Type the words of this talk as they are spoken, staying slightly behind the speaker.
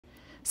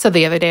So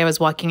the other day I was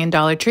walking in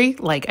Dollar Tree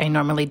like I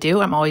normally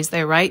do. I'm always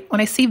there, right?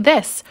 When I see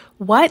this,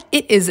 what?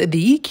 It is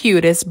the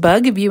cutest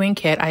bug viewing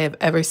kit I have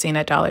ever seen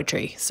at Dollar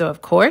Tree. So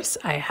of course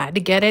I had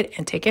to get it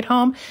and take it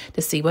home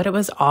to see what it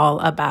was all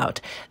about.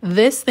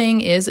 This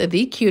thing is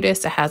the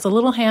cutest. It has a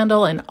little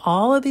handle and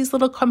all of these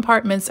little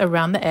compartments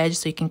around the edge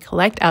so you can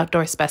collect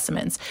outdoor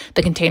specimens.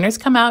 The containers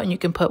come out and you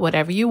can put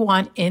whatever you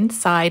want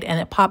inside and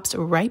it pops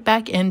right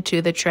back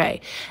into the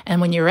tray.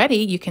 And when you're ready,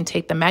 you can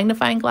take the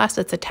magnifying glass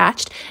that's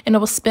attached and it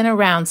will spin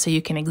around so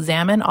you can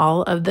examine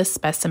all of the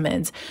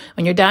specimens.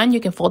 When you're done, you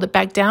can fold it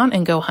back down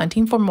and go hunting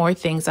for more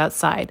things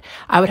outside.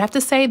 I would have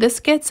to say this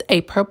gets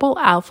a purple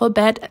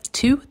alphabet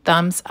 2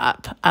 thumbs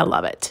up. I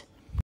love it.